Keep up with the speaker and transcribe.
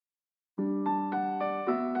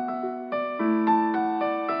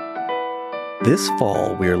This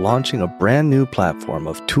fall, we are launching a brand new platform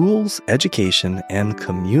of tools, education, and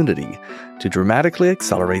community to dramatically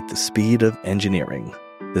accelerate the speed of engineering.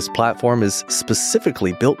 This platform is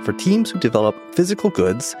specifically built for teams who develop physical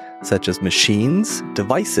goods, such as machines,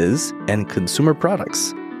 devices, and consumer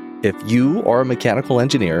products. If you are a mechanical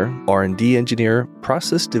engineer, R&D engineer,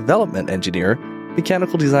 process development engineer,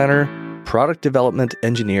 mechanical designer, product development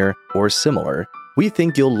engineer, or similar, we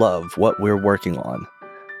think you'll love what we're working on.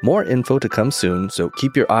 More info to come soon, so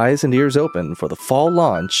keep your eyes and ears open for the fall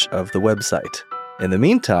launch of the website. In the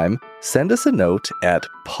meantime, send us a note at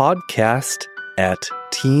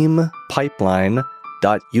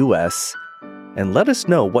podcast@teampipeline.us and let us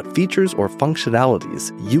know what features or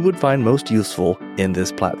functionalities you would find most useful in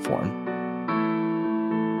this platform.